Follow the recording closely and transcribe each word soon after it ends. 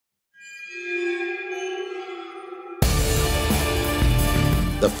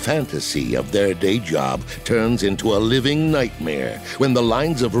The fantasy of their day job turns into a living nightmare when the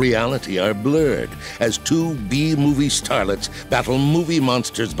lines of reality are blurred as two B-movie starlets battle movie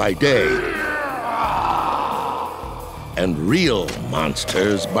monsters by day and real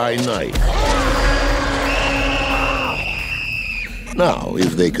monsters by night. Now,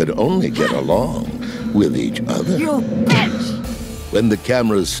 if they could only get along with each other. You bitch! When the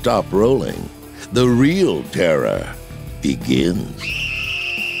cameras stop rolling, the real terror begins.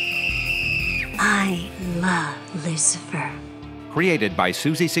 I love Lucifer. Created by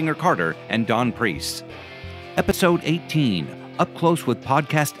Susie Singer-Carter and Don Priest. Episode 18, Up Close with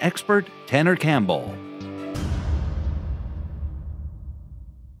podcast expert Tanner Campbell.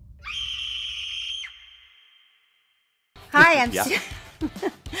 Hi,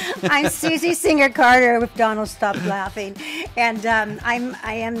 I'm Susie Singer-Carter with Donald Stop Laughing, and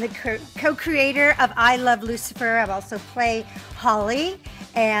I am the co-creator of I Love Lucifer. I also play Holly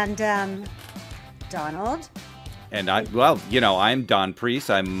and Donald. And I'm Don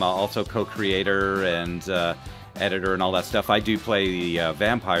Priest. I'm also co-creator and editor and all that stuff. I do play the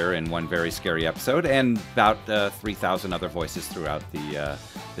vampire in one very scary episode, and about 3,000 other voices throughout the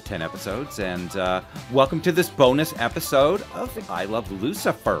 10 episodes. And welcome to this bonus episode of I Love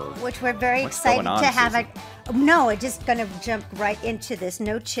Lucifer, which we're very excited to have. No, we're just going to jump right into this.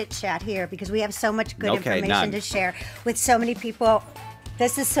 No chit chat here because we have so much good information to share with so many people.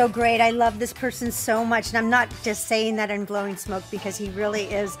 This is so great. I love this person so much. And I'm not just saying that in blowing smoke because he really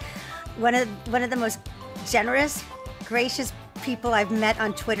is one of the most generous, gracious people I've met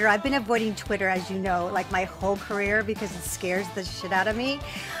on Twitter. I've been avoiding Twitter, as you know, like my whole career because it scares the shit out of me.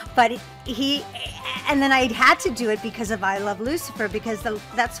 But and then I had to do it because of I Love Lucifer, because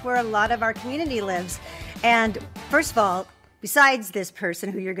that's where a lot of our community lives. And first of all, besides this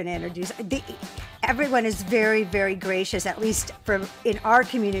person who you're going to introduce, everyone is very, very gracious, at least in our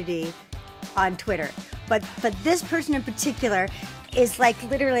community on Twitter. But this person in particular is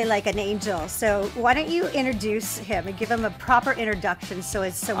literally like an angel. So why don't you introduce him and give him a proper introduction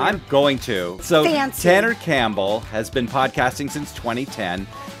I'm going to. So fancy. Tanner Campbell has been podcasting since 2010,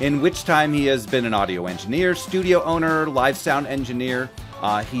 in which time he has been an audio engineer, studio owner, live sound engineer.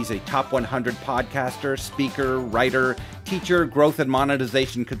 He's a top 100 podcaster, speaker, writer, teacher, growth and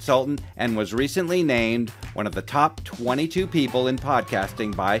monetization consultant, and was recently named one of the top 22 people in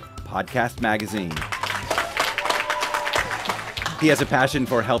podcasting by Podcast Magazine. He has a passion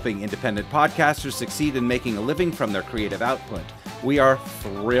for helping independent podcasters succeed in making a living from their creative output. We are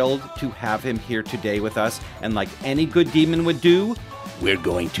thrilled to have him here today with us, and like any good demon would do, we're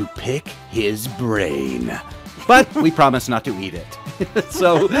going to pick his brain. But we promise not to eat it.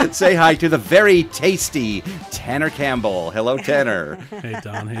 So say hi to the very tasty Tanner Campbell. Hello, Tanner. Hey,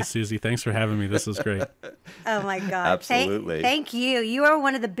 Don. Hey, Susie. Thanks for having me. This is great. Oh, my God. Absolutely. Thank you. You are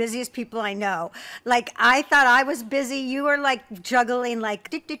one of the busiest people I know. I thought I was busy. You are juggling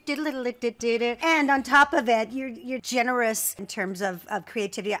and on top of it, you're generous in terms of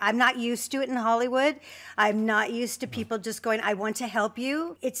creativity. I'm not used to it in Hollywood. I'm not used to people just going, I want to help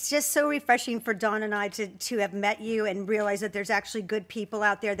you. It's just so refreshing for Dawn and I to have met you and realize that there's actually good people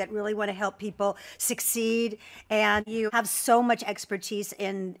out there that really want to help people succeed. And you have so much expertise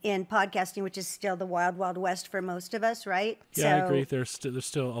in podcasting, which is still the wild, wild west for most of us, right? Yeah, I agree. There's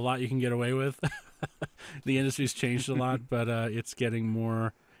still a lot you can get away with. The industry's changed a lot, but it's getting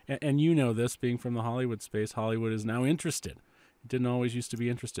more. And you know this, being from the Hollywood space, Hollywood is now interested. It didn't always used to be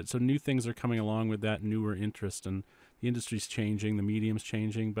interested. So new things are coming along with that newer interest, and the industry's changing, the medium's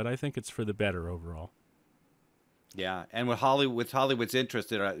changing, but I think it's for the better overall. Yeah, and with Hollywood's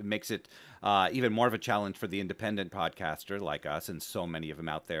interest, it makes it even more of a challenge for the independent podcaster like us, and so many of them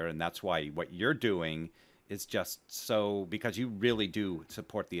out there. And that's why what you're doing is just so, because you really do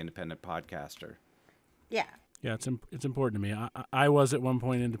support the independent podcaster. Yeah. Yeah, it's important to me. I was at one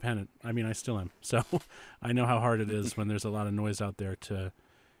point independent. I mean, I still am. So I know how hard it is when there's a lot of noise out there to,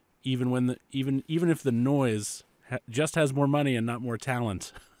 even if the noise just has more money and not more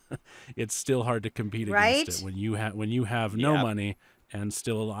talent. It's still hard to compete against it when you have no money and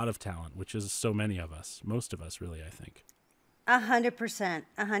still a lot of talent, which is so many of us, most of us, really, I think. 100%.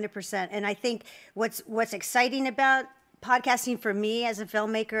 And I think what's exciting about podcasting for me as a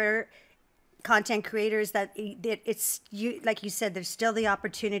filmmaker, content creator, is that it's you, like you said, there's still the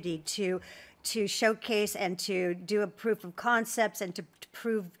opportunity to showcase and to do a proof of concepts and to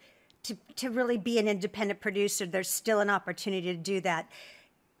prove to really be an independent producer. There's still an opportunity to do that.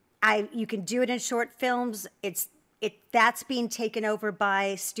 You can do it in short films. That's being taken over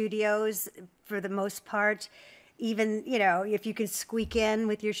by studios for the most part. Even, if you can squeak in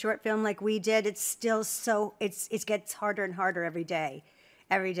with your short film like we did, it's still it gets harder and harder every day.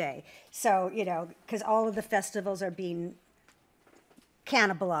 every day. So, because all of the festivals are being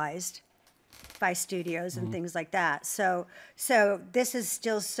cannibalized by studios and things like that. So this is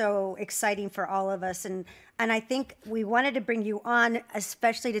still so exciting for all of us. And I think we wanted to bring you on,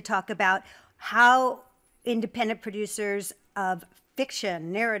 especially to talk about how independent producers of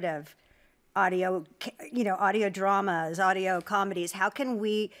fiction, narrative, audio, audio dramas, audio comedies, how can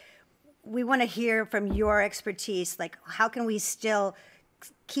we want to hear from your expertise. Like, how can we still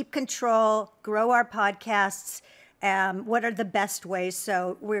keep control, grow our podcasts? What are the best ways?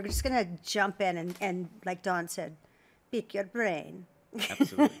 So we're just going to jump in and like Dawn said, pick your brain.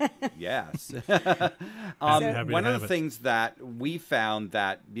 Absolutely. Yes. One of the things that we found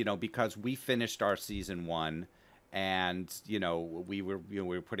that, because we finished our season 1 and, we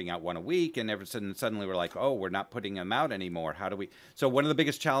were putting out one a week, and suddenly we're like, oh, we're not putting them out anymore. How do we? So one of the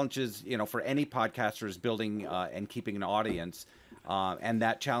biggest challenges, for any podcaster is building and keeping an audience. And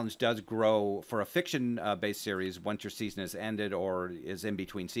that challenge does grow for a fiction-based series once your season is ended or is in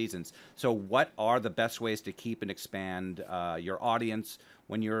between seasons. So what are the best ways to keep and expand your audience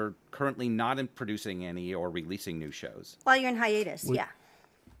when you're currently not producing any or releasing new shows? While you're in hiatus, yeah.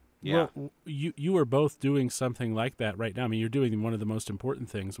 Well, you are both doing something like that right now. I mean, you're doing one of the most important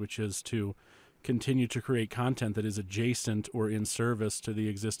things, which is to continue to create content that is adjacent or in service to the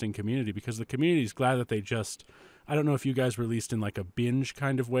existing community, because the community is glad that they just... I don't know if you guys released in like a binge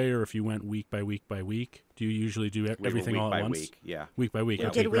kind of way or if you went week by week by week. Do you usually do everything all at once? Week, yeah. Week by week. We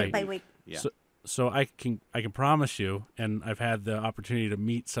did week by week. Yeah. So I can promise you, and I've had the opportunity to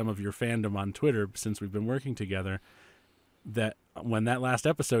meet some of your fandom on Twitter since we've been working together, that when that last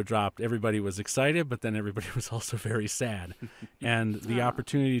episode dropped, everybody was excited, but then everybody was also very sad. And the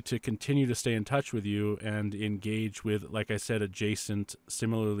opportunity to continue to stay in touch with you and engage with, like I said, adjacent,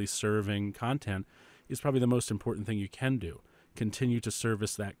 similarly serving content is probably the most important thing you can do. Continue to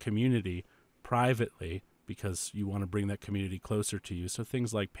service that community privately because you want to bring that community closer to you. So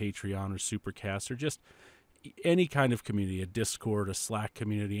things like Patreon or Supercast or just any kind of community, a Discord, a Slack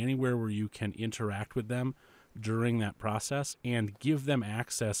community, anywhere where you can interact with them during that process and give them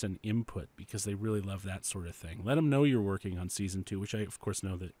access and input, because they really love that sort of thing. Let them know you're working on season 2, which I of course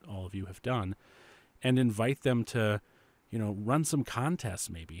know that all of you have done, and invite them to run some contests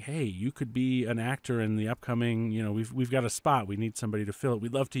maybe. Hey, you could be an actor in the upcoming, we've got a spot. We need somebody to fill it.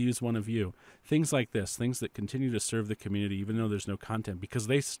 We'd love to use one of you. Things like this, things that continue to serve the community even though there's no content, because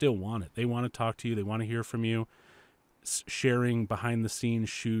they still want it. They want to talk to you. They want to hear from you. Sharing behind-the-scenes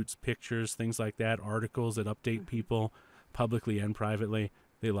shoots, pictures, things like that, articles that update people publicly and privately.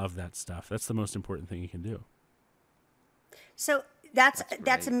 They love that stuff. That's the most important thing you can do. So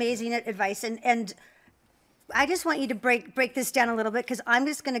that's amazing advice. And I just want you to break this down a little bit, because I'm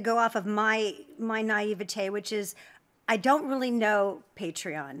just going to go off of my naivete, which is I don't really know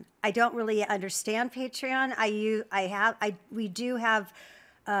Patreon. I don't really understand Patreon. We do have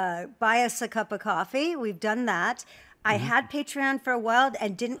buy us a cup of coffee. We've done that. I had Patreon for a while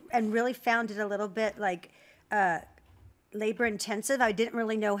and really found it a little bit like labor intensive. I didn't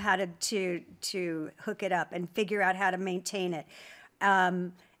really know how to hook it up and figure out how to maintain it.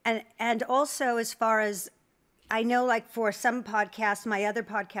 And also, as far as I know, like for some podcasts, my other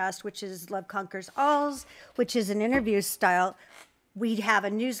podcast, which is Love Conquers Alls, which is an interview style, we have a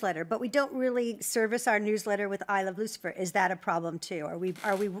newsletter, but we don't really service our newsletter with I Love Lucifer. Is that a problem too?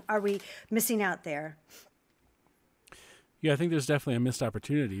 Are we missing out there? Yeah, I think there's definitely a missed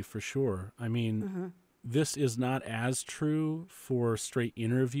opportunity for sure. I mean, this is not as true for straight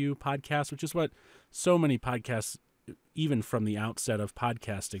interview podcasts, which is what so many podcasts, even from the outset of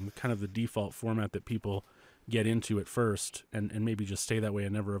podcasting, kind of the default format that people get into at first and maybe just stay that way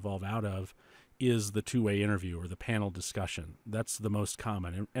and never evolve out of, is the two-way interview or the panel discussion. That's the most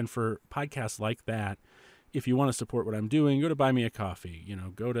common. And for podcasts like that, if you want to support what I'm doing, go to Buy Me a Coffee,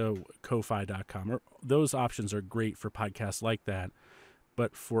 go to Ko-Fi.com. Those options are great for podcasts like that.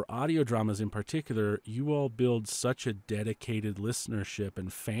 But for audio dramas in particular, you all build such a dedicated listenership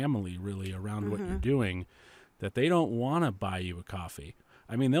and family really around what you're doing that they don't want to buy you a coffee.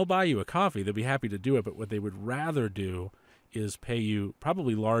 I mean, they'll buy you a coffee. They'll be happy to do it. But what they would rather do is pay you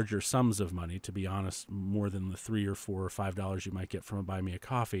probably larger sums of money, to be honest, more than the $3 or $4 or $5 you might get from a Buy Me a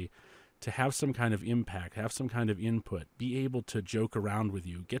Coffee, to have some kind of impact, have some kind of input, be able to joke around with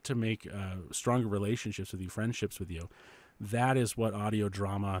you, get to make stronger relationships with you, friendships with you. That is what audio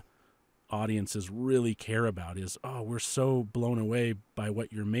drama audiences really care about is, oh, we're so blown away by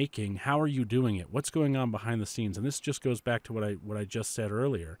what you're making. How are you doing it? What's going on behind the scenes? And this just goes back to what I just said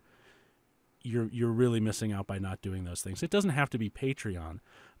earlier. You're really missing out by not doing those things. It doesn't have to be Patreon.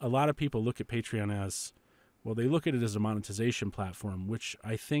 A lot of people look at Patreon as Well, they look at it as a monetization platform, which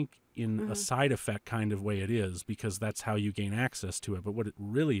I think in a side effect kind of way it is, because that's how you gain access to it. But what it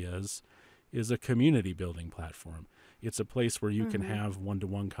really is a community building platform. It's a place where you can have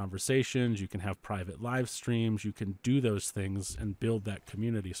one-to-one conversations, you can have private live streams, you can do those things and build that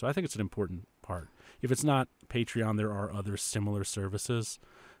community. So I think it's an important part. If it's not Patreon, there are other similar services,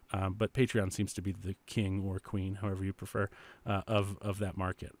 but Patreon seems to be the king or queen, however you prefer, of that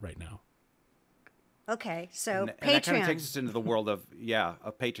market right now. Okay, so and Patreon. That kind of takes us into the world of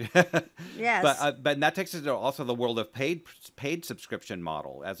Patreon. Yes, but that takes us into also the world of paid subscription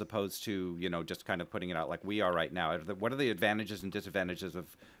model, as opposed to just kind of putting it out like we are right now. What are the advantages and disadvantages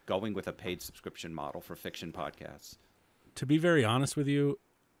of going with a paid subscription model for fiction podcasts? To be very honest with you,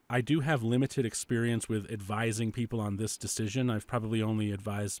 I do have limited experience with advising people on this decision. I've probably only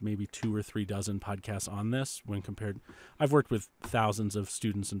advised maybe 2 or 3 dozen podcasts on this when compared. I've worked with thousands of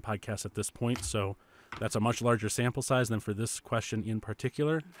students in podcasts at this point, so that's a much larger sample size than for this question in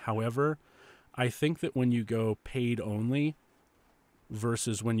particular. However, I think that when you go paid only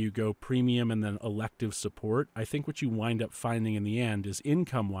versus when you go premium and then elective support, I think what you wind up finding in the end is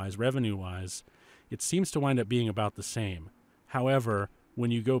income-wise, revenue-wise, it seems to wind up being about the same. However,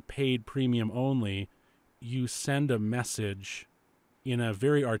 when you go paid premium only, you send a message in a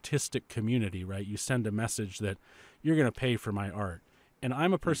very artistic community, right? You send a message that you're going to pay for my art. And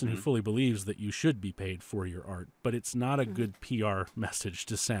I'm a person who fully believes that you should be paid for your art, but it's not a good PR message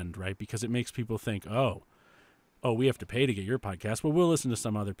to send, right? Because it makes people think, oh, we have to pay to get your podcast. Well, we'll listen to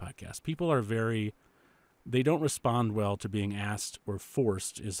some other podcast. People are they don't respond well to being asked, or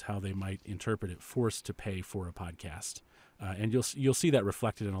forced is how they might interpret it, forced to pay for a podcast. And you'll see that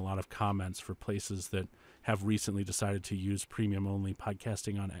reflected in a lot of comments for places that have recently decided to use premium-only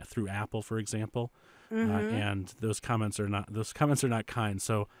podcasting through Apple, for example. And those comments are not kind.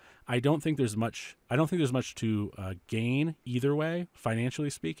 So I don't think there's much to gain either way, financially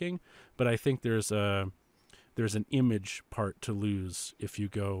speaking. But I think there's an image part to lose if you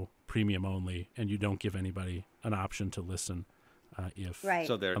go premium only and you don't give anybody an option to listen.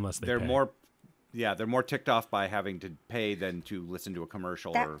 Unless they're pay. They're more ticked off by having to pay than to listen to a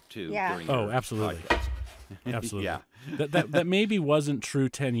commercial during absolutely. Podcast. Absolutely. Yeah. That maybe wasn't true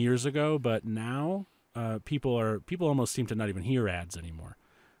 10 years ago, but now people almost seem to not even hear ads anymore.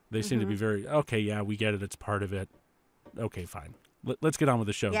 They seem to be very, okay, yeah, we get it, it's part of it. Okay, fine. Let's get on with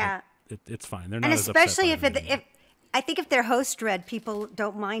the show. Yeah. It's fine. They're not, and especially if I think if they're host read, people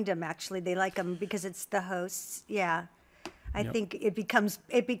don't mind them. Actually, they like them because it's the hosts. Yeah. I think it becomes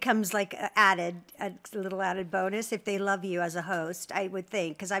like a little added bonus if they love you as a host, I would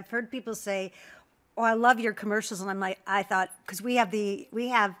think, because I've heard people say, "Oh, I love your commercials," and I'm like, I thought, because we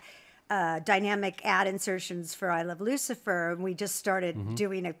have dynamic ad insertions for I Love Lucifer, and we just started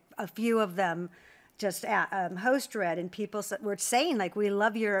doing a few of them, just host read, and people were saying, like, we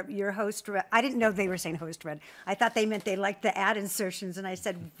love your host read. I didn't know they were saying host read. I thought they meant they liked the ad insertions, and I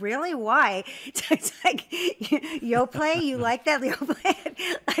said, really? Why? It's like, Yoplait, you like that?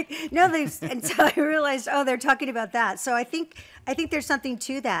 Yoplait? Like, no, and so I realized, they're talking about that. So I think there's something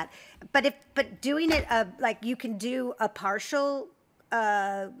to that. But doing it like you can do a partial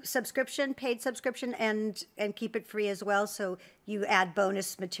subscription, paid subscription, and keep it free as well. So you add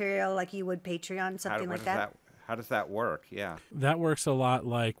bonus material like you would Patreon, something like that. How does that work? Yeah, that works a lot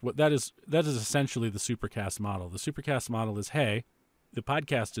like that is essentially the Supercast model. The Supercast model is, hey, the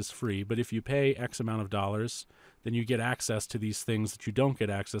podcast is free, but if you pay X amount of dollars, then you get access to these things that you don't get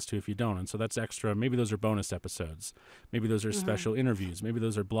access to if you don't. And so that's extra. Maybe those are bonus episodes. Maybe those are special interviews. Maybe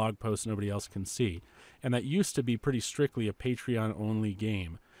those are blog posts nobody else can see. And that used to be pretty strictly a Patreon-only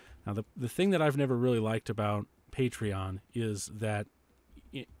game. Now, the thing that I've never really liked about Patreon is that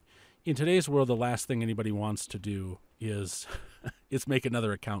in today's world, the last thing anybody wants to do is make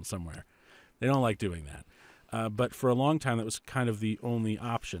another account somewhere. They don't like doing that. But for a long time, that was kind of the only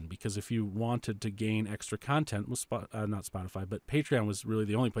option, because if you wanted to gain extra content, not Spotify, but Patreon was really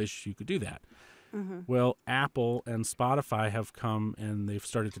the only place you could do that. Well, Apple and Spotify have come and they've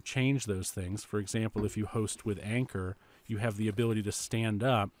started to change those things. For example, if you host with Anchor, you have the ability to stand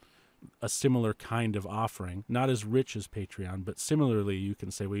up a similar kind of offering, not as rich as Patreon, but similarly you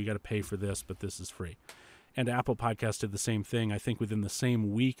can say, well, you got to pay for this, but this is free. And Apple Podcast did the same thing. I think within the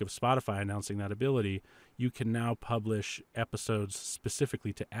same week of Spotify announcing that ability, you can now publish episodes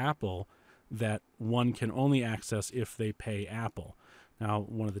specifically to Apple that one can only access if they pay Apple. Now,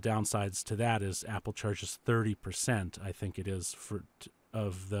 one of the downsides to that is Apple charges 30%, I think it is,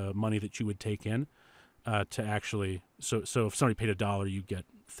 of the money that you would take in to actually. So if somebody paid $1, you get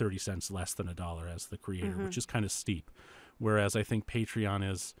 30 cents less than $1 as the creator, which is kind of steep. Whereas I think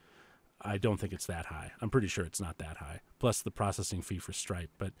Patreon is I don't think it's that high. I'm pretty sure it's not that high, plus the processing fee for Stripe.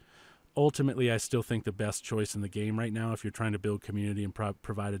 But ultimately, I still think the best choice in the game right now, if you're trying to build community and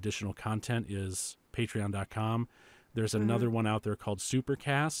provide additional content, is patreon.com. There's another one out there called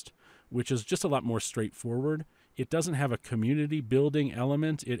Supercast, which is just a lot more straightforward. It doesn't have a community building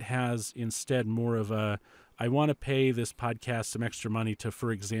element. It has instead more of a, I want to pay this podcast some extra money to,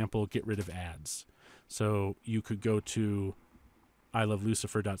 for example, get rid of ads. So you could go to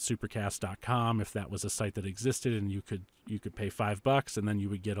ilovelucifer.supercast.com if that was a site that existed, and you could pay $5, and then you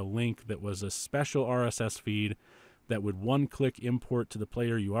would get a link that was a special RSS feed that would one-click import to the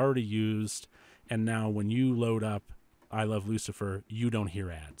player you already used, and now when you load up I Love Lucifer, you don't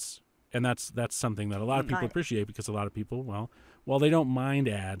hear ads. And that's something that a lot of people appreciate, because a lot of people, well, while they don't mind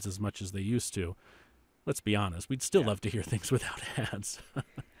ads as much as they used to, let's be honest, we'd still love to hear things without ads.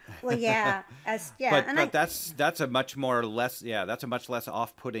 Well, yeah, but that's a much less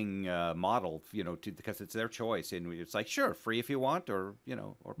off-putting model, because it's their choice, and it's like, sure, free if you want, or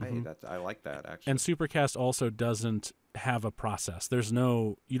or pay. I like that, actually. And Supercast also doesn't have a process.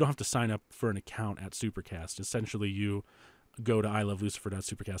 You don't have to sign up for an account at Supercast. Essentially, you go to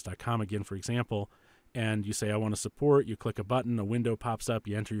ilovelucifer.supercast.com again, for example, and you say, I want to support. You click a button, a window pops up,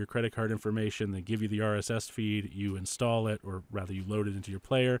 you enter your credit card information, they give you the RSS feed, you install it, or rather you load it into your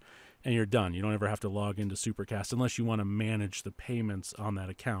player, and you're done. You don't ever have to log into Supercast unless you want to manage the payments on that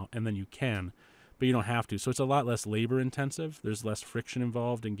account, and then you can, but you don't have to. So it's a lot less labor intensive. There's less friction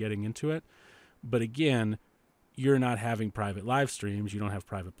involved in getting into it. But again, you're not having private live streams. You don't have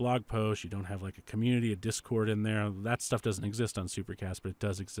private blog posts. You don't have like a community, a Discord in there. That stuff doesn't exist on Supercast, but it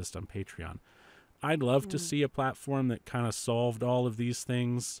does exist on Patreon. I'd love to see a platform that kind of solved all of these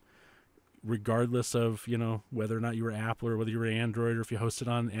things, regardless of, whether or not you were Apple or whether you were Android, or if you hosted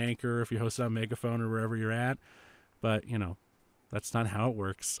on Anchor, or if you hosted on Megaphone, or wherever you're at. But, that's not how it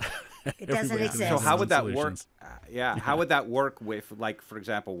works. It doesn't exist. So how would that work? How would that work with, like, for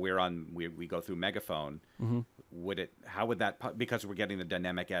example, we go through Megaphone. How would that, because we're getting the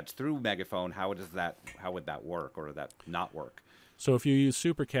dynamic ads through Megaphone, how would that work, or that not work? So if you use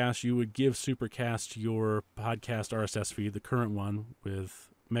Supercast, you would give Supercast your podcast RSS feed, the current one with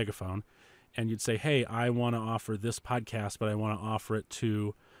Megaphone, and you'd say, hey, I want to offer this podcast, but I want to offer it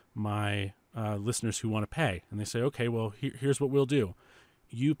to my listeners who want to pay. And they say, okay, well, here's what we'll do.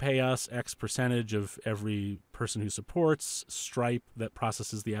 You pay us X percentage of every person who supports. Stripe, that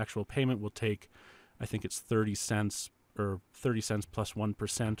processes the actual payment, will take, I think it's 30 cents or 30 cents plus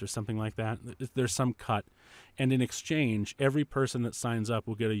 1% or something like that. There's some cut. And in exchange, every person that signs up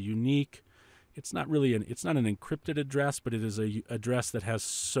will get a unique, it's not an encrypted address, but it is a address that has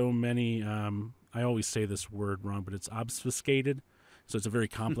so many, I always say this word wrong, but it's obfuscated. So it's a very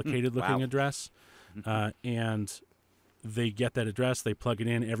complicated looking address. And they get that address, they plug it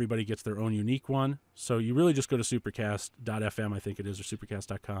in, everybody gets their own unique one. So you really just go to supercast.fm, I think it is, or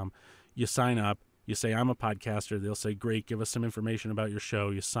supercast.com. You sign up. You say, I'm a podcaster. They'll say, great, give us some information about your show.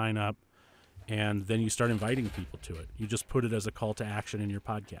 You sign up, and then you start inviting people to it. You just put it as a call to action in your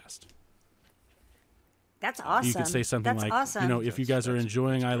podcast. That's awesome. You could say something like, awesome. If you guys are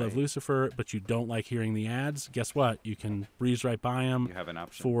enjoying I Love Lucifer, but you don't like hearing the ads, guess what? You can breeze right by them. You have an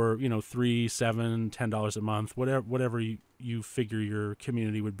option. For, $3, $7, $10 a month, whatever you figure your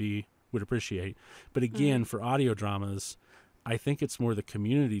community would appreciate. But again, for audio dramas, I think it's more the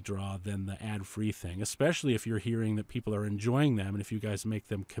community draw than the ad-free thing, especially if you're hearing that people are enjoying them, and if you guys make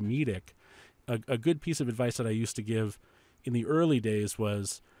them comedic. A good piece of advice that I used to give in the early days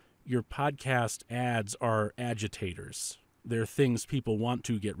was, your podcast ads are agitators. They're things people want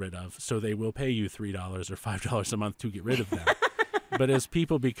to get rid of, so they will pay you $3 or $5 a month to get rid of them. But as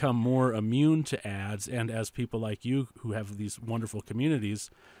people become more immune to ads, and as people like you who have these wonderful communities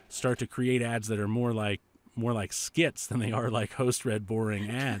start to create ads that are more like skits than they are like host-read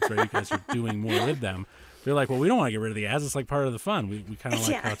boring ads, right? You guys are doing more with them. They're like, well, we don't want to get rid of the ads. It's like part of the fun. We kind of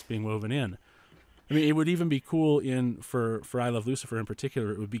like how it's being woven in. I mean, it would even be cool for I Love Lucifer in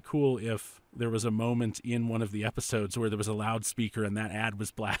particular, it would be cool if there was a moment in one of the episodes where there was a loudspeaker and that ad was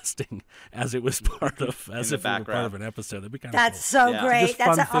blasting as it was part of, as if it were part of an episode. That'd be kind of cool. That's so great.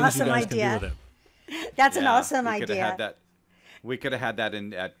 That's an awesome idea. That's an awesome idea. We could have had that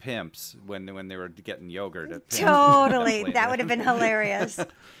at Pimps when they were getting yogurt at Pimps. Totally. That would have been hilarious.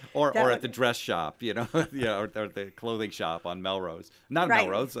 or at the dress shop, or the clothing shop on Melrose. Not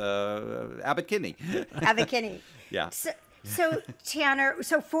Melrose, Abbot Kinney. Abbot Kinney. Yeah. So Tanner,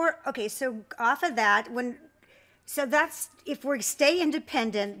 so off of that, that's, if we stay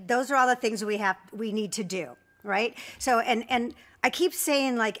independent, those are all the things we need to do, right? So, and I keep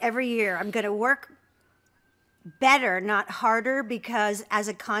saying, like, every year I'm going to work better, not harder, because as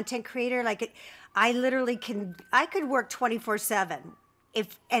a content creator, I literally I could work 24/7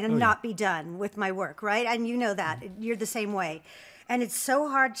 and not be done with my work, right? And you know that. You're the same way. And it's so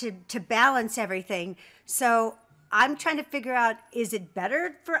hard to balance everything. So I'm trying to figure out, is it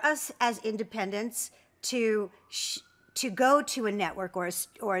better for us as independents to go to a network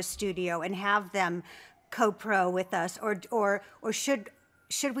or a studio and have them co-pro with us, or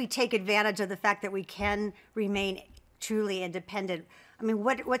should we take advantage of the fact that we can remain truly independent? I mean,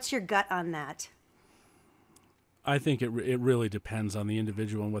 what's your gut on that? I think it really depends on the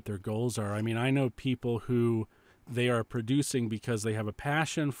individual and what their goals are. I mean, I know people who they are producing because they have a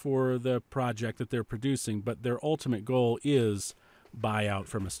passion for the project that they're producing, but their ultimate goal is buyout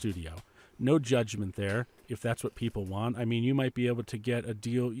from a studio. No judgment there if that's what people want. I mean, you might be able to get a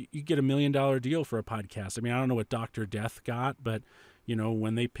deal. You get $1 million deal for a podcast. I mean, I don't know what Dr. Death got, but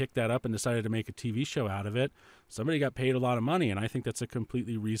when they picked that up and decided to make a TV show out of it, somebody got paid a lot of money, and I think that's a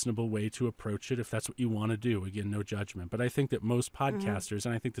completely reasonable way to approach it if that's what you want to do. Again, no judgment. But I think that most podcasters,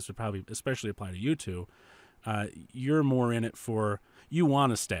 and I think this would probably especially apply to you two, you're more in it for, you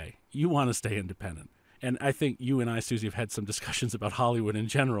want to stay independent. And I think you and I, Susie, have had some discussions about Hollywood in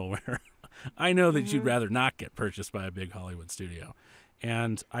general, where I know that you'd rather not get purchased by a big Hollywood studio.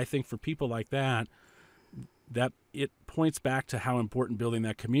 And I think for people like that it points back to how important building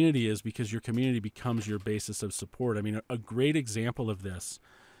that community is, because your community becomes your basis of support. I mean, a great example of this,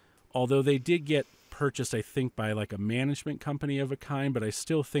 although they did get purchased, I think, by like a management company of a kind, but I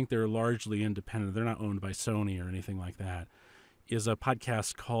still think they're largely independent. They're not owned by Sony or anything like that, is a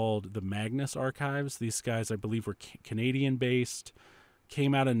podcast called The Magnus Archives. These guys, I believe, were Canadian-based,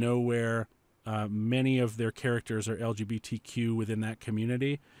 came out of nowhere. Many of their characters are LGBTQ within that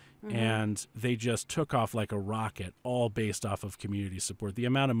community. And they just took off like a rocket, all based off of community support. The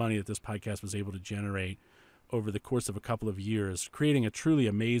amount of money that this podcast was able to generate over the course of a couple of years, creating a truly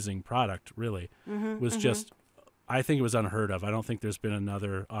amazing product, really, was just, I think it was unheard of. I don't think there's been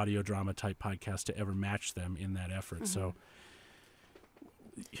another audio drama type podcast to ever match them in that effort. So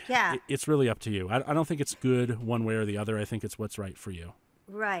it's really up to you. I don't think it's good one way or the other. I think it's what's right for you.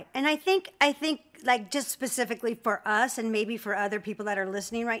 Right. And I think like just specifically for us, and maybe for other people that are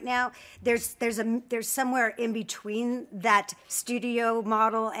listening right now, there's somewhere in between that studio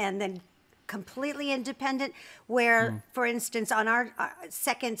model and then completely independent, where, for instance, on our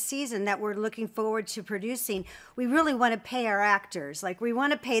second season that we're looking forward to producing, we really want to pay our actors. Like, we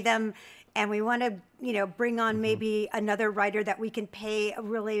want to pay them, and we want to, bring on maybe another writer that we can pay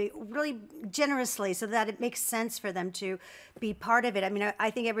really, really generously, so that it makes sense for them to be part of it. I mean, I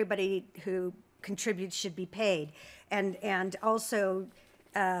think everybody who contributes should be paid, and also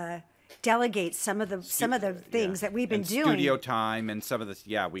delegate some of the things that we've been doing. Studio time and some of this,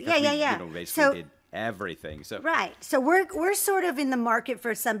 we basically did everything. So right. So we're sort of in the market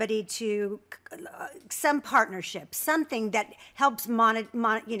for somebody to some partnership, something that helps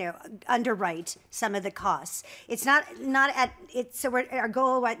underwrite some of the costs. It's not at it. So our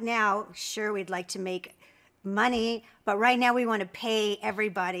goal right now, sure, we'd like to make money, but right now we want to pay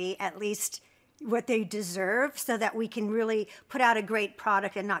everybody at least what they deserve, so that we can really put out a great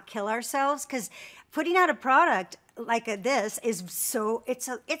product and not kill ourselves. Because putting out a product like this is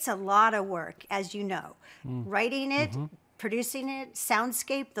it's a lot of work, as you know. Writing it, producing it,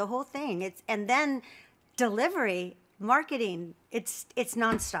 soundscape, the whole thing. And then delivery, marketing. It's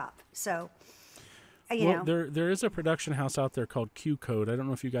nonstop. So there is a production house out there called Q Code. I don't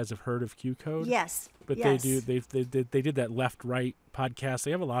know if you guys have heard of Q Code. Yes. But they did that Left Right podcast.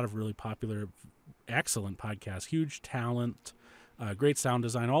 They have a lot of really popular, excellent podcasts, huge talent, great sound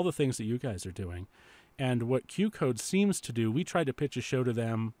design, all the things that you guys are doing. And what Q Code seems to do, we tried to pitch a show to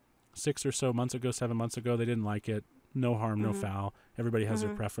them 7 months ago. They didn't like it. No harm, no foul. Everybody has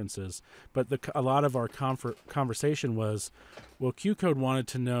their preferences. But a lot of our conversation was, well, Q Code wanted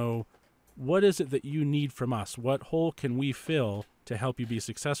to know, what is it that you need from us? What hole can we fill to help you be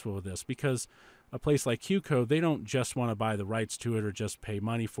successful with this? Because a place like Q Code, they don't just want to buy the rights to it or just pay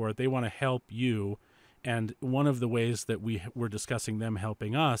money for it. They want to help you. And one of the ways that we were discussing them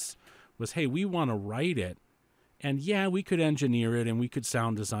helping us was, hey, we want to write it. And we could engineer it, and we could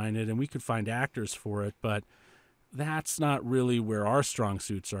sound design it, and we could find actors for it, but that's not really where our strong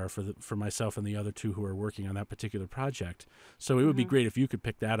suits are for myself and the other two who are working on that particular project. So it would be great if you could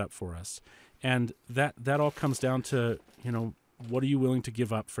pick that up for us. And that all comes down to, what are you willing to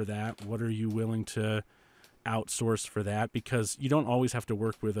give up for that? What are you willing to outsource for that? Because you don't always have to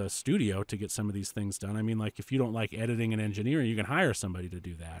work with a studio to get some of these things done. I mean, like, if you don't like editing and engineering, you can hire somebody to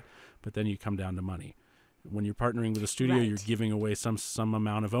do that, but then you come down to money. When you're partnering with a studio, you're giving away some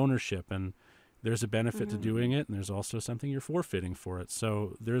amount of ownership, and there's a benefit to doing it, and there's also something you're forfeiting for it.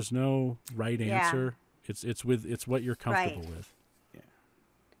 So there's no right answer. It's what you're comfortable with.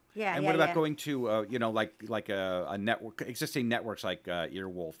 Yeah. And what about going to like a network, existing networks like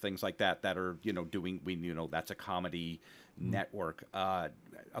Earwolf, things like that are doing that's a comedy network,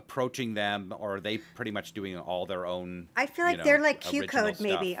 approaching them, or are they pretty much doing all their own? I feel like they're like Q Code,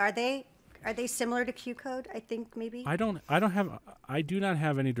 maybe. Are they similar to Q Code? I think maybe. I do not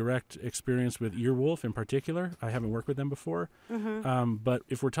have any direct experience with Earwolf in particular. I haven't worked with them before. But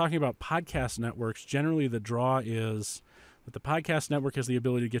if we're talking about podcast networks, generally the draw is that the podcast network has the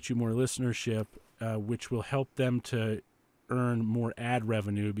ability to get you more listenership, which will help them to earn more ad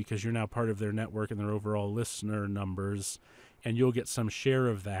revenue because you're now part of their network and their overall listener numbers, and you'll get some share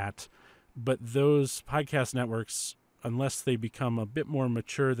of that. But those podcast networks, unless they become a bit more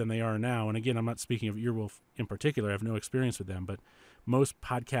mature than they are now, and again, I'm not speaking of Earwolf in particular, I have no experience with them, but most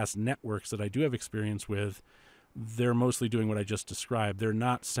podcast networks that I do have experience with, they're mostly doing what I just described. They're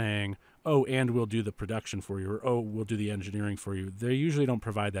not saying, oh, and we'll do the production for you, or oh, we'll do the engineering for you. They usually don't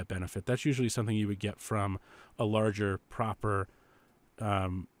provide that benefit. That's usually something you would get from a larger, proper,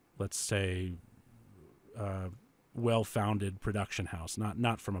 let's say, well-founded production house,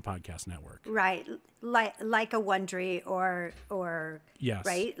 not from a podcast network. Right, like a Wondery or yes,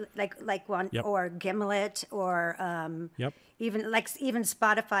 right, like one yep. or Gimlet or yep. even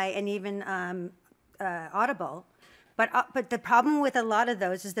Spotify and even Audible. But the problem with a lot of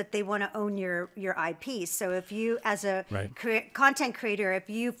those is that they want to own your IP. So if you, as a content creator, if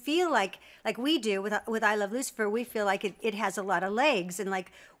you feel like we do with I Love Lucifer, we feel like it has a lot of legs, and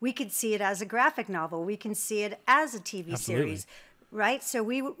like we could see it as a graphic novel, we can see it as a TV series, right? So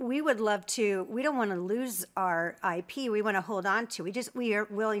we would love to. We don't want to lose our IP. We want to hold on to. We are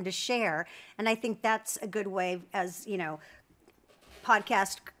willing to share, and I think that's a good way, as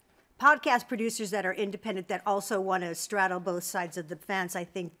podcast producers that are independent that also want to straddle both sides of the fence. I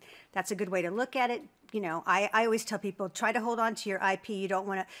think that's a good way to look at it. I always tell people, try to hold on to your IP. You don't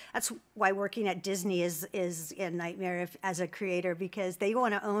want to. That's why working at Disney is a nightmare as a creator, because they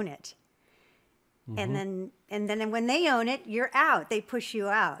want to own it. Mm-hmm. And then when they own it, you're out. They push you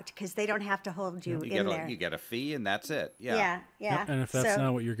out because they don't have to hold you in there. You get a fee, and that's it. Yeah. Yep. And if that's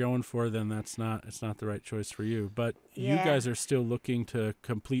not what you're going for, then it's not the right choice for you. But you guys are still looking to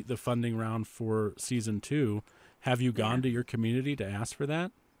complete the funding round for season 2. Have you gone to your community to ask for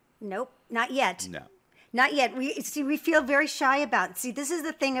that? Nope, not yet. No. Not yet. We feel very shy about it. See, this is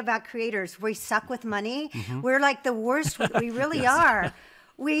the thing about creators. We suck with money. Mm-hmm. We're like the worst. We really are.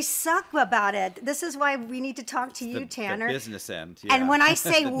 We suck about it. This is why we need to talk to you, Tanner. The business end. Yeah. And when I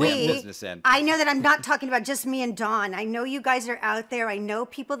say we, I know that I'm not talking about just me and Dawn. I know you guys are out there. I know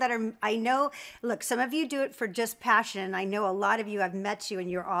people look, some of you do it for just passion. And I know a lot of you, I've met you and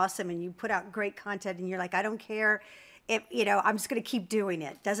you're awesome and you put out great content and you're like, I don't care if, I'm just going to keep doing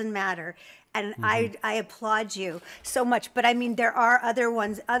it. Doesn't matter. And I applaud you so much. But I mean, there are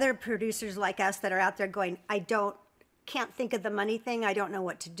other producers like us that are out there going, can't think of the money thing. I don't know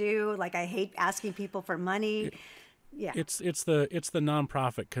what to do. Like, I hate asking people for money. Yeah. It's the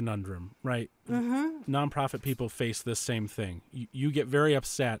nonprofit conundrum, right? Mm-hmm. Nonprofit people face this same thing. You get very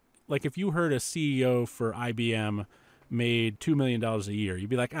upset. Like, if you heard a CEO for IBM made $2 million a year, you'd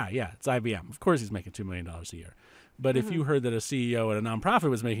be like, it's IBM. Of course he's making $2 million a year. But if you heard that a CEO at a nonprofit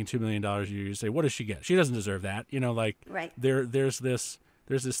was making $2 million a year, you say, what does she get? She doesn't deserve that. Right. There's this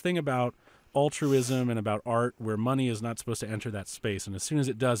thing about altruism and about art where money is not supposed to enter that space, and as soon as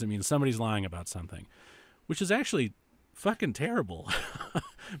it does, it means somebody's lying about something, which is actually fucking terrible.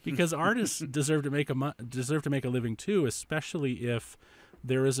 Because artists deserve to make a living too, especially if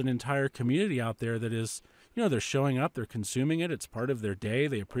there is an entire community out there that is, they're showing up, they're consuming it, it's part of their day,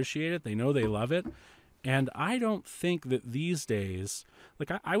 they appreciate it, they know they love it. And I don't think that these days, like,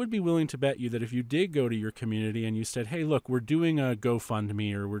 I would be willing to bet you that if you did go to your community and you said, hey, look, we're doing a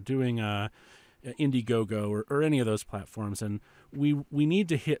GoFundMe or we're doing a Indiegogo or any of those platforms, and we need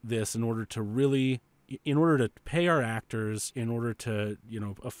to hit this in order to pay our actors, in order to,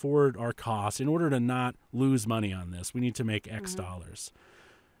 afford our costs, in order to not lose money on this, we need to make X dollars.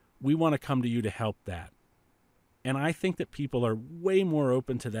 We want to come to you to help that. And I think that people are way more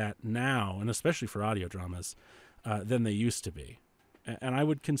open to that now, and especially for audio dramas, than they used to be. And I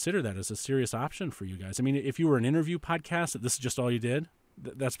would consider that as a serious option for you guys. I mean, if you were an interview podcast, that this is just all you did,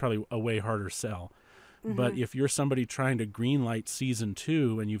 that's probably a way harder sell. Mm-hmm. But if you're somebody trying to greenlight season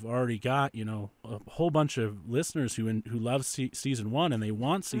 2 and you've already got, a whole bunch of listeners who love season 1 and they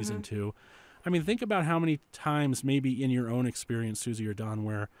want season 2, I mean, think about how many times maybe in your own experience, Susie or Don,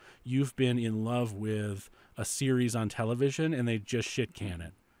 where you've been in love with a series on television and they just shit can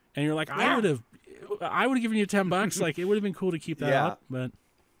it. and you're like, I would have given you $10. Like, it would have been cool to keep that up, but.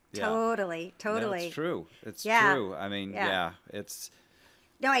 Yeah. Totally. No, it's true. It's true. I mean, it's.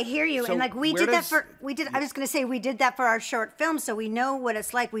 No, I hear you. So and like I was going to say, we did that for our short film, so we know what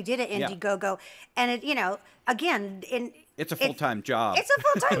it's like. We did it Indiegogo, and it, again, it's a full-time job. It's a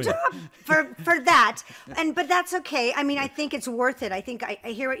full-time job for that, but that's okay. I mean, I think it's worth it. I think I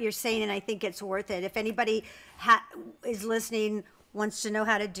hear what you're saying, and I think it's worth it. If anybody is listening, wants to know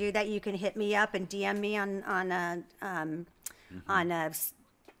how to do that, you can hit me up and DM me on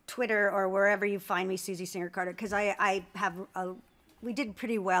Twitter or wherever you find me, Susie Singer Carter, because we did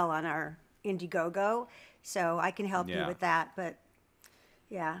pretty well on our Indiegogo, so I can help you with that. But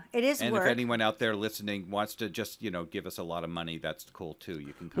yeah, it is and work. If anyone out there listening wants to just give us a lot of money, that's cool too.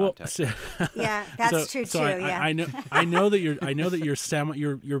 You can contact. Yeah, that's true too. I know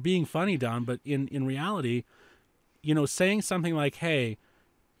that you're being funny, Don, but in reality, saying something like, "Hey,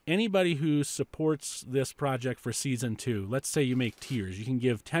 anybody who supports this project for season 2, let's say you make tiers. You can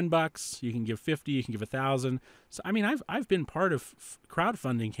give $10, you can give $50, you can give $1,000. So I mean, I've been part of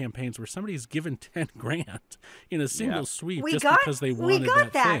crowdfunding campaigns where somebody's given $10,000 in a single sweep because they wanted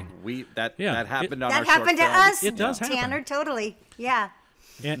that thing. That happened on that our happened short to film. us. It does happen. Tanner, totally. Yeah.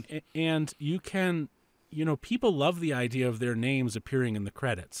 And you can. People love the idea of their names appearing in the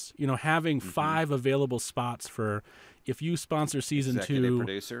credits. Having 5 available spots for. If you sponsor season Executive 2,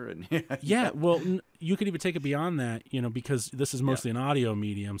 producer, and well, you could even take it beyond that, because this is mostly an audio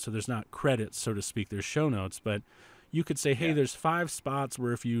medium, so there's not credits, so to speak. There's show notes, but you could say, hey, there's 5 spots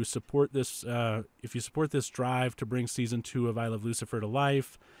where if you support this drive to bring season 2 of I Love Lucifer to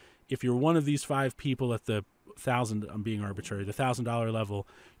life, if you're one of these 5 people at the $1,000, I'm being arbitrary, the $1,000 level,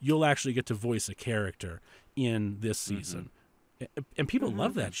 you'll actually get to voice a character in this season. And people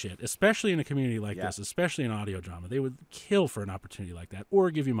love that shit, especially in a community like this, especially in audio drama. They would kill for an opportunity like that,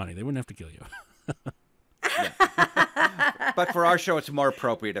 or give you money. They wouldn't have to kill you. But for our show, it's more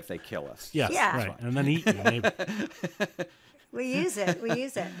appropriate if they kill us. Yes, right. And then eat you, maybe. We use it.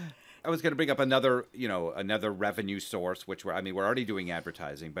 I was going to bring up another revenue source, which we're already doing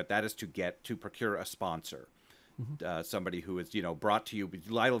advertising, but that is to procure a sponsor. Somebody who is, brought to you,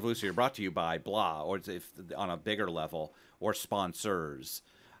 I Love Lucifer, brought to you by blah, or if on a bigger level, or sponsors.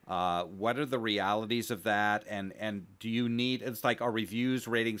 What are the realities of that? And do you need, it's like, are reviews,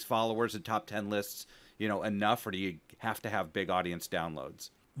 ratings, followers, and top 10 lists, enough, or do you have to have big audience downloads?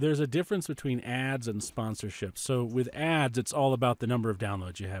 There's a difference between ads and sponsorships. So with ads, it's all about the number of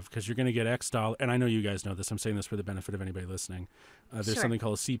downloads you have, because you're going to get X dollar. And I know you guys know this. I'm saying this for the benefit of anybody listening. There's something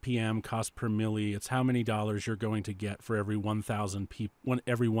called a CPM, cost per milli. It's how many dollars you're going to get for every 1,000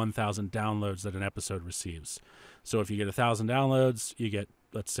 downloads that an episode receives. So if you get 1,000 downloads, you get,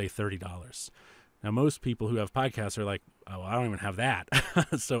 let's say, $30. Now, most people who have podcasts are like, oh, I don't even have that.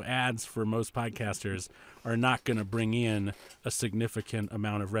 So ads for most podcasters are not going to bring in a significant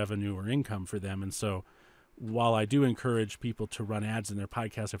amount of revenue or income for them. And so while I do encourage people to run ads in their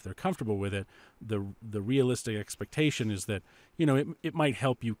podcast if they're comfortable with it, the realistic expectation is that, it might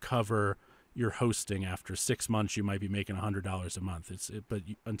help you cover your hosting. After 6 months, you might be making $100 a month. But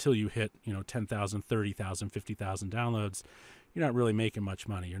until you hit, 10,000, 30,000, 50,000 downloads, you're not really making much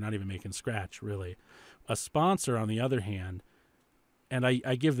money. You're not even making scratch, really. A sponsor, on the other hand, and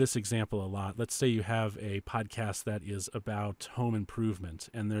I give this example a lot. Let's say you have a podcast that is about home improvement,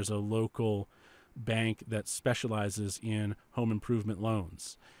 and there's a local bank that specializes in home improvement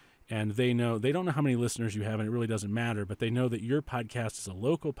loans. And they don't know how many listeners you have, and it really doesn't matter, but they know that your podcast is a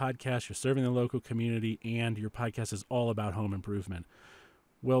local podcast, you're serving the local community, and your podcast is all about home improvement.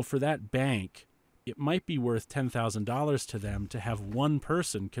 Well, for that bank, it might be worth $10,000 to them to have one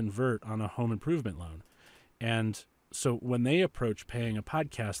person convert on a home improvement loan. And so when they approach paying a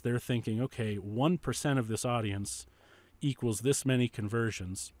podcast, they're thinking, okay, 1% of this audience equals this many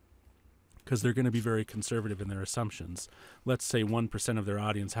conversions, because they're going to be very conservative in their assumptions. Let's say 1% of their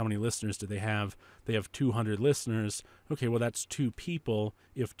audience, how many listeners do they have? They have 200 listeners. Okay, well, that's 2 people.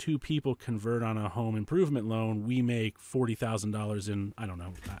 If 2 people convert on a home improvement loan, we make $40,000 in, I don't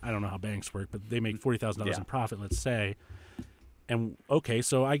know how banks work, but they make $40,000 in profit, let's say. And okay,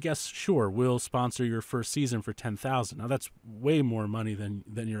 so I guess, sure, we'll sponsor your first season for $10,000. Now that's way more money than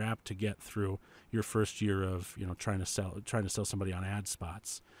you're apt to get through your first year of, trying to sell somebody on ad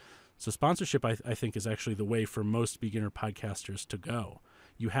spots. So sponsorship, I think, is actually the way for most beginner podcasters to go.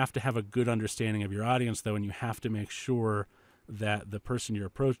 You have to have a good understanding of your audience, though, and you have to make sure that the person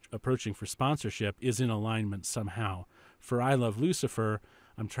you're approaching for sponsorship is in alignment somehow. For I Love Lucifer,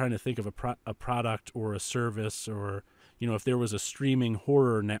 I'm trying to think of a product or a service, or if there was a streaming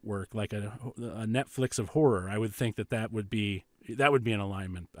horror network, like a Netflix of horror, I would think that would be that would be an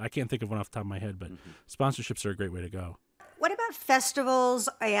alignment. I can't think of one off the top of my head, but sponsorships are a great way to go. What about festivals?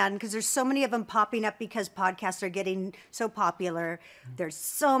 And because there's so many of them popping up because podcasts are getting so popular. There's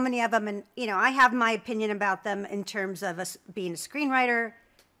so many of them. And, I have my opinion about them in terms of being a screenwriter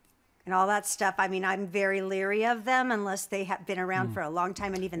and all that stuff. I mean, I'm very leery of them unless they have been around for a long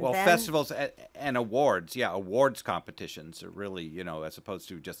time. And even then. Well, festivals and awards. Yeah, awards competitions are really, as opposed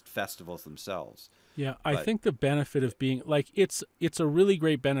to just festivals themselves. Yeah, I think the benefit of being it's a really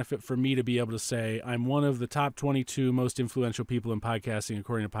great benefit for me to be able to say I'm one of the top 22 most influential people in podcasting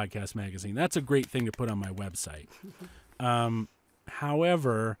according to Podcast Magazine. That's a great thing to put on my website.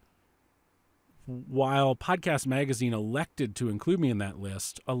 However, while Podcast Magazine elected to include me in that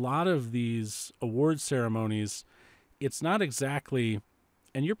list, a lot of these award ceremonies, it's not exactly,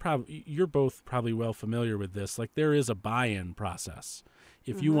 and you're both probably well familiar with this, there is a buy-in process.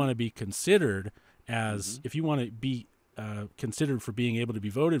 If you want to be considered if you want to be considered for being able to be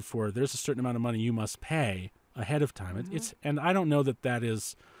voted for, there's a certain amount of money you must pay ahead of time. And I don't know that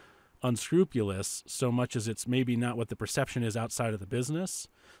is unscrupulous so much as it's maybe not what the perception is outside of the business.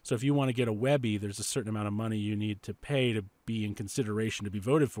 So if you want to get a Webby, there's a certain amount of money you need to pay to be in consideration to be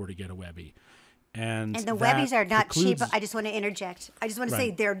voted for to get a Webby. And the Webbies are not cheap. I just want to interject. I just want to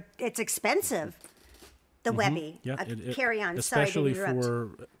say it's expensive. The Webby. Yeah, carry on. Especially Sorry to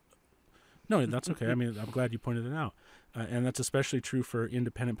interrupt. No, that's okay. I mean, I'm glad you pointed it out. And that's especially true for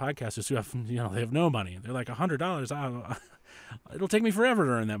independent podcasters who have, they have no money. They're like $100. It'll take me forever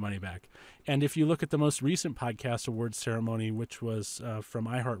to earn that money back. And if you look at the most recent podcast awards ceremony, which was from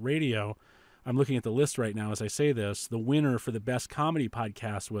iHeartRadio, I'm looking at the list right now as I say this. The winner for the best comedy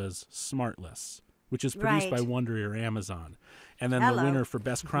podcast was Smartless, which is produced by Wondery or Amazon. And then the winner for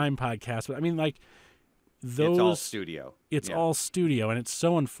best crime podcast. I mean, it's all studio. It's all studio, and it's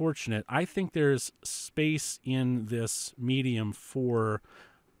so unfortunate. I think there's space in this medium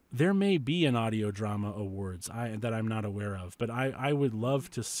there may be an audio drama awards that I'm not aware of, but I would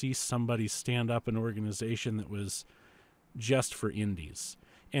love to see somebody stand up an organization that was just for indies.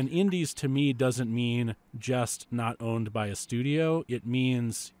 And indies to me doesn't mean just not owned by a studio. It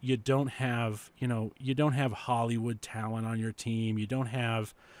means you don't have Hollywood talent on your team. You don't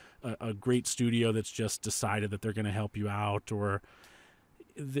have a great studio that's just decided that they're going to help you out. To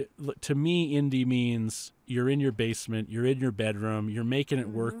me, indie means you're in your basement, you're in your bedroom, you're making it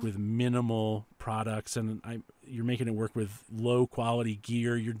work with minimal products, and you're making it work with low quality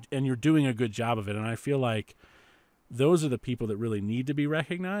gear. You're doing a good job of it, and I feel like those are the people that really need to be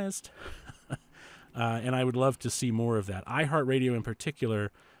recognized. And I would love to see more of that. iHeartRadio in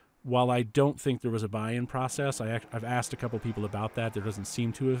particular. While I don't think there was a buy-in process, I've asked a couple people about that. There doesn't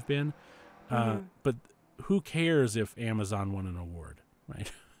seem to have been. But who cares if Amazon won an award,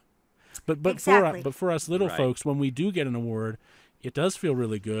 right? But exactly. for us little folks, when we do get an award, it does feel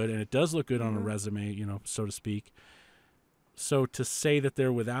really good, and it does look good on a resume, so to speak. So to say that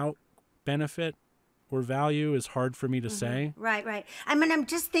they're without benefit or value is hard for me to say. Right. I mean, I'm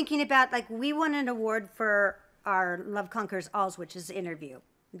just thinking about, we won an award for our Love Conquers Alls, which is Interview.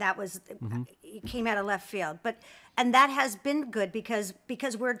 That was it came out of left field, and that has been good because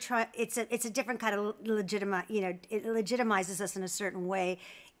we're trying. It's a different kind of legitimate. It legitimizes us in a certain way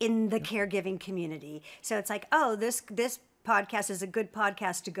in the caregiving community. So it's this podcast is a good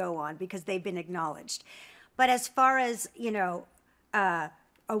podcast to go on because they've been acknowledged. But as far as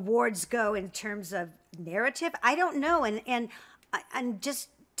awards go in terms of narrative, I don't know. And just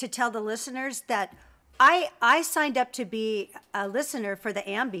to tell the listeners that. I signed up to be a listener for the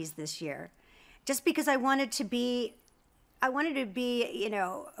Ambies this year, just because I wanted to be,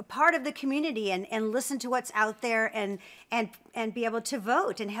 a part of the community and listen to what's out there and be able to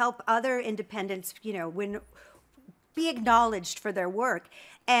vote and help other independents, be acknowledged for their work.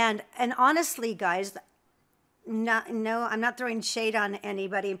 And honestly, guys, I'm not throwing shade on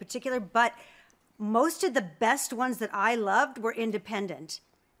anybody in particular, but most of the best ones that I loved were independent.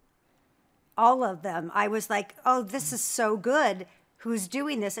 All of them. I was like, oh, this is so good. Who's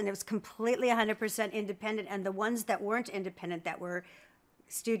doing this? And it was completely 100% independent. And the ones that weren't independent, that were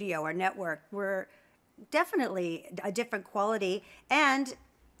studio or network, were definitely a different quality. And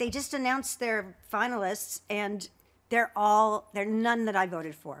they just announced their finalists, and they're none that I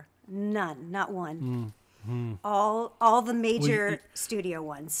voted for. None, not one. All the major studio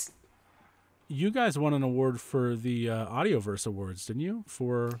ones. You guys won an award for the Audioverse Awards, didn't you?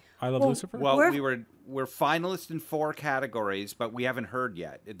 For I Love Lucifer? Well, we're finalists in 4 categories, but we haven't heard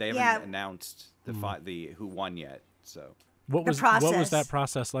yet. They haven't announced the who won yet. So what was that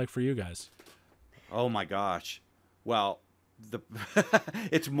process like for you guys? Oh my gosh. Well,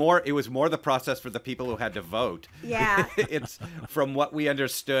 it was more the process for the people who had to vote. Yeah. It's from what we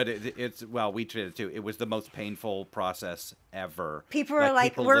understood, we treated it too. It was the most painful process ever. People were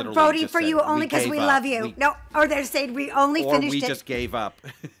like, we're voting for you only because we love you. Or they're saying we only finished it. Or we just gave up.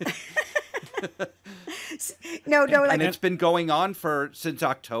 No, like, and it's been going on since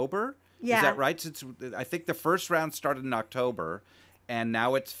October. Yeah. Is that right? Since I think the first round started in October, and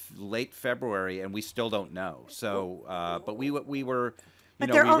now it's late February, and we still don't know. So, but we were, we were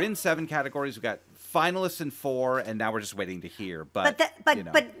in 7 categories. We got finalists in 4, and now we're just waiting to hear. But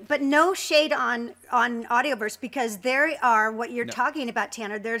no shade on Audioverse, because there are what you're talking about,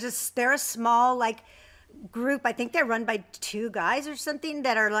 Tanner. They're a small like group. I think they're run by 2 guys or something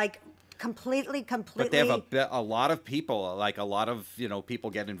that are like completely. But they have a lot of people, like a lot of people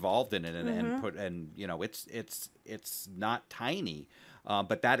get involved in it and it's not tiny.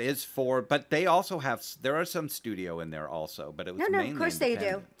 But that is but they also there are some studio in there also, but it was mainly of course they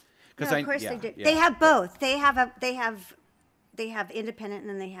do. Of course they do. Yeah. They have both. They have independent and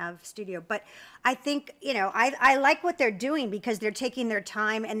then they have studio. But I think, I like what they're doing because they're taking their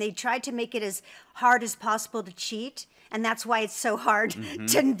time and they try to make it as hard as possible to cheat. And that's why it's so hard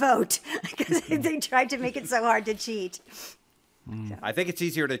to vote, because they tried to make it so hard to cheat. So. I think it's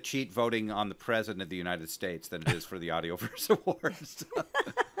easier to cheat voting on the President of the United States than it is for the Audioverse Awards.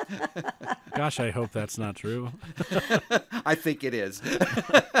 Gosh, I hope that's not true. I think it is.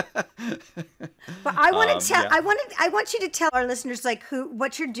 But I want to tell. I want you to tell our listeners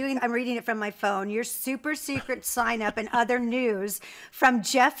what you're doing. I'm reading it from my phone. Your super secret sign up and other news from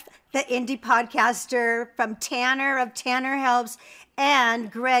Jeff, the indie podcaster, from Tanner of Tanner Helps,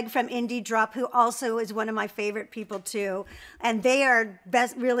 and Greg from Indie Drop, who also is one of my favorite people too. And they are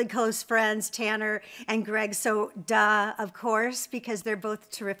really close friends, Tanner and Greg. So of course, because they're both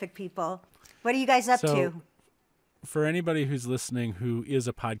terrific people. What are you guys up to? For anybody who's listening who is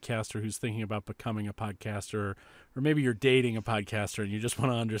a podcaster, who's thinking about becoming a podcaster, or maybe you're dating a podcaster and you just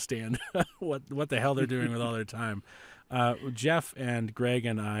want to understand what the hell they're doing with all their time, Jeff and Greg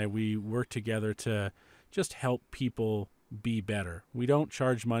and I, we work together to just help people be better. We don't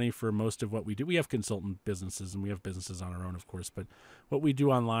charge money for most of what we do. We have consultant businesses and we have businesses on our own, of course, but what we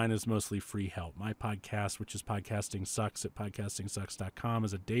do online is mostly free help. My podcast, which is Podcasting Sucks at podcastingsucks.com,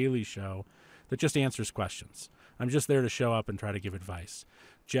 is a daily show that just answers questions. I'm just there to show up and try to give advice.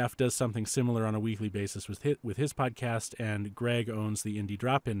 Jeff does something similar on a weekly basis with his podcast, and Greg owns the Indie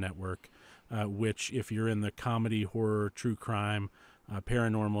Drop-In Network, which if you're in the comedy, horror, true crime,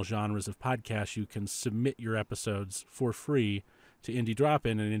 paranormal genres of podcasts, you can submit your episodes for free to Indie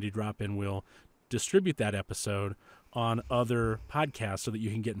Drop-In, and Indie Drop-In will distribute that episode on other podcasts so that you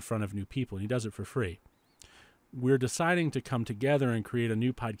can get in front of new people, and he does it for free. We're deciding to come together and create a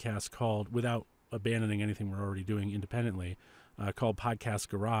new podcast called, without abandoning anything we're already doing independently, called Podcast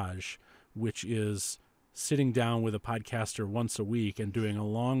Garage, which is sitting down with a podcaster once a week and doing a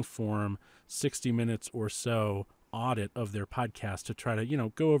long form 60 minutes or so audit of their podcast to try to,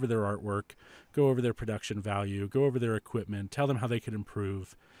 go over their artwork, go over their production value, go over their equipment, tell them how they could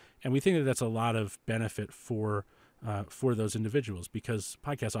improve. And we think that that's a lot of benefit for those individuals, because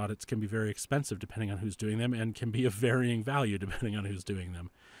podcast audits can be very expensive depending on who's doing them and can be of varying value depending on who's doing them.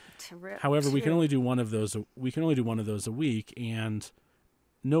 However, we can only do one of those. We can only do one of those a week, and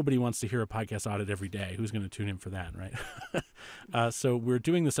nobody wants to hear a podcast audit every day. Who's going to tune in for that, right? So we're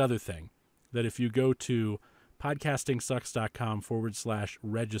doing this other thing that if you go to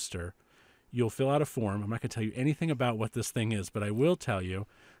podcastingsucks.com/register, you'll fill out a form. I'm not going to tell you anything about what this thing is, but I will tell you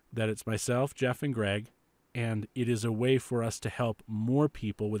that it's myself, Jeff, and Greg, and it is a way for us to help more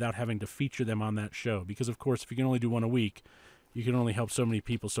people without having to feature them on that show. Because, of course, if you can only do one a week, you can only help so many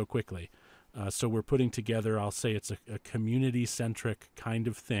people so quickly. So we're putting together, I'll say it's a community-centric kind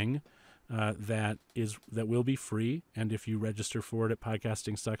of thing that will be free. And if you register for it at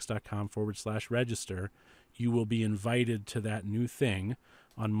podcastingsucks.com/register, you will be invited to that new thing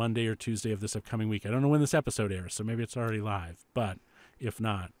on Monday or Tuesday of this upcoming week. I don't know when this episode airs, so maybe it's already live. But if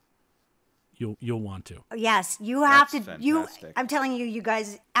not, you'll want to. Yes, you have That's to. Fantastic. I'm telling you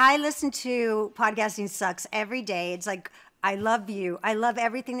guys, I listen to Podcasting Sucks every day. It's like, I love you. I love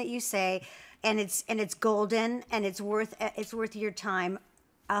everything that you say, and it's golden, and it's worth your time,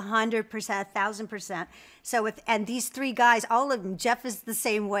 100%, 1,000%. So and these 3 guys, all of them, Jeff is the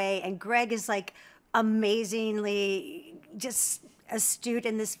same way, and Greg is like amazingly just astute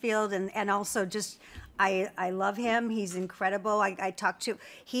in this field, and also just I love him. He's incredible. I talked to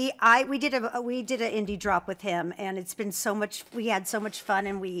we did an indie drop with him, and it's been so much. We had so much fun,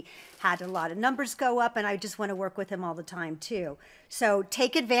 and we had a lot of numbers go up. And I just want to work with him all the time too. So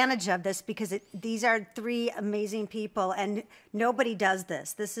take advantage of this because these are 3 amazing people, and nobody does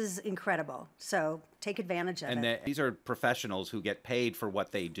this. This is incredible. So take advantage of it. And these are professionals who get paid for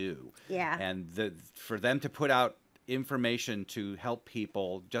what they do. Yeah. And for them to put out information to help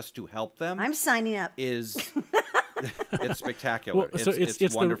people, just to help them, I'm signing up. It's spectacular. Well,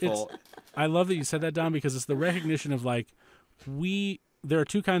 it's wonderful. I love that you said that, Don, because it's the recognition of like there are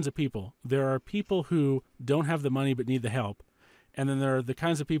 2 kinds of people. There are people who don't have the money but need the help. And then there are the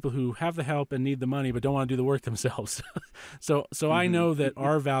kinds of people who have the help and need the money but don't want to do the work themselves. So I know that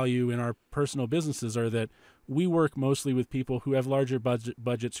our value in our personal businesses are that we work mostly with people who have larger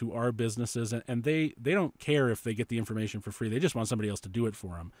budgets, who are businesses, and they don't care if they get the information for free. They just want somebody else to do it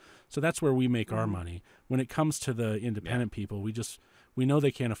for them. So that's where we make our money. When it comes to the independent people, we know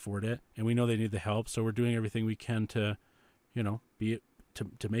they can't afford it, and we know they need the help. So we're doing everything we can to, to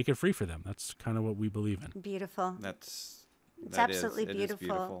make it free for them. That's kind of what we believe in. Beautiful. It's absolutely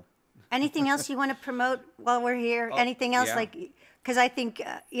beautiful. Anything else you want to promote while we're here? Anything else because I think,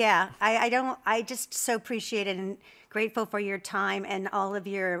 I just so appreciate it and grateful for your time and all of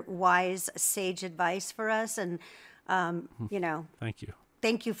your wise, sage advice for us. And, Thank you.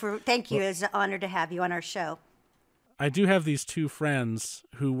 Thank you. It's an honor to have you on our show. I do have these 2 friends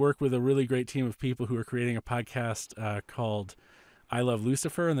who work with a really great team of people who are creating a podcast called I Love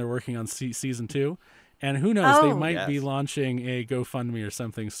Lucifer, and they're working on season 2. And who knows, they might be launching a GoFundMe or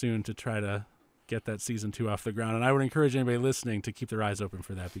something soon to try to get that season 2 off the ground. And I would encourage anybody listening to keep their eyes open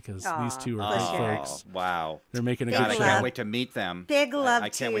for that because these 2 are great folks. Wow. They're making a God, good show. I can't wait to meet them. Big love I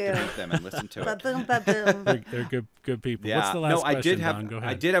can't wait to meet them and listen to it. Ba-boom, ba-boom. They're good people. Yeah. What's the last question, Don? Go ahead.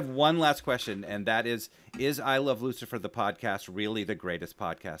 I did have one last question, and that is I Love Lucifer, the podcast, really the greatest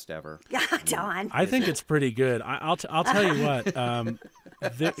podcast ever? Yeah, Don. I think it's pretty good. I'll tell you what.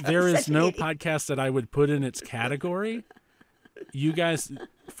 There is no podcast that I would put in its category. You guys,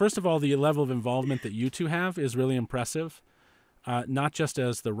 first of all, the level of involvement that you 2 have is really impressive. Not just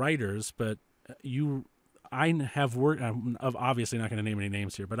as the writers, but I have worked. I'm obviously not going to name any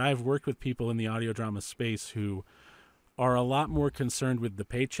names here, but I've worked with people in the audio drama space who are a lot more concerned with the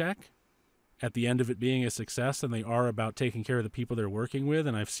paycheck at the end of it being a success than they are about taking care of the people they're working with.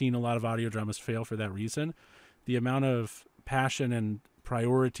 And I've seen a lot of audio dramas fail for that reason. The amount of passion and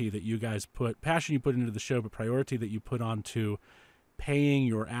priority that you guys passion you put into the show, but priority that you put onto paying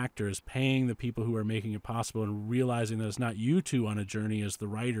your actors, paying the people who are making it possible, and realizing that it's not you 2 on a journey as the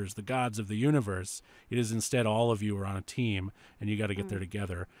writers, the gods of the universe. It is instead all of you are on a team, and you got to get there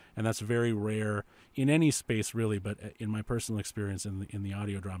together. And that's very rare in any space, really, but in my personal experience in the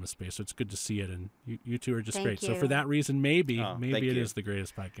audio drama space. So it's good to see it, and you 2 are just Thank great. you. So for that reason, maybe it is the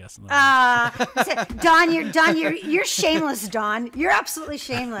greatest podcast in the world. Don, you're shameless, Don. You're absolutely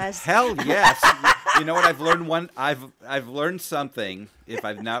shameless. Hell yes. You know what? I've learned something. If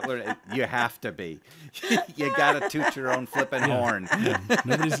I've not learned it, you have to be. You gotta toot your own flipping horn.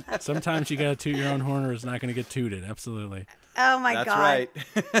 Yeah. Sometimes you gotta toot your own horn, or it's not gonna get tooted. Absolutely. Oh my God.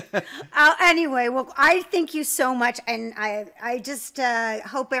 That's right. Anyway, well, I thank you so much, and I just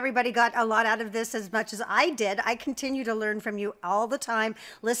hope everybody got a lot out of this as much as I did. I continue to learn from you all the time.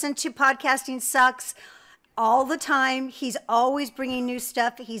 Listen to Podcasting Sucks all the time. He's always bringing new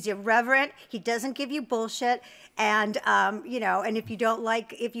stuff. He's irreverent. He doesn't give you bullshit. And, and if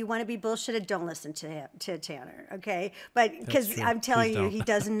you want to be bullshitted, don't listen to Tanner. Okay. But because I'm telling you, he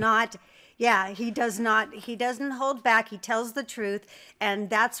does not, he doesn't hold back. He tells the truth, and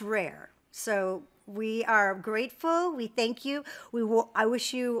that's rare. So we are grateful. We thank you. I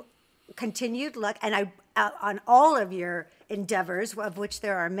wish you continued luck, and on all of your endeavors, of which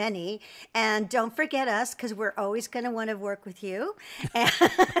there are many. And don't forget us, because we're always going to want to work with you.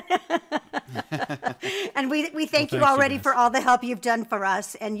 And we thank you already for all the help you've done for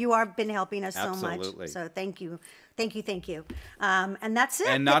us, and you have been helping us so much. So thank you. And that's it.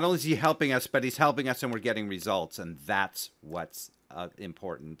 And not only is he helping us, but he's helping us, and we're getting results, and that's what's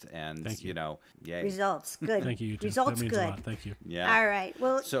important. And yay. Results good. Thank you. Results that means good. A lot. Thank you. Yeah. All right.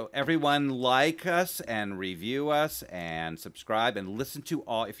 Well, so everyone like us and review us and subscribe and listen to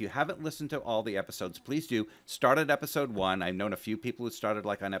all. If you haven't listened to all the episodes, please do. Start at episode 1. I've known a few people who started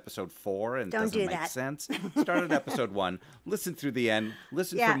on episode 4, and it doesn't make sense. Start at episode 1. Listen through the end.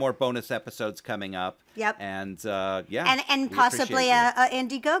 Listen for more bonus episodes coming up. Yep. And and possibly a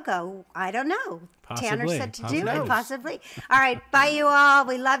Indiegogo. I don't know. Possibly. Tanner said to do it. Possibly. All right. Bye, you all.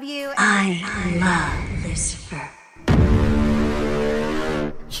 We love you. I love Lucifer.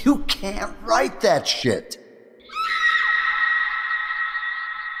 You can't write that shit.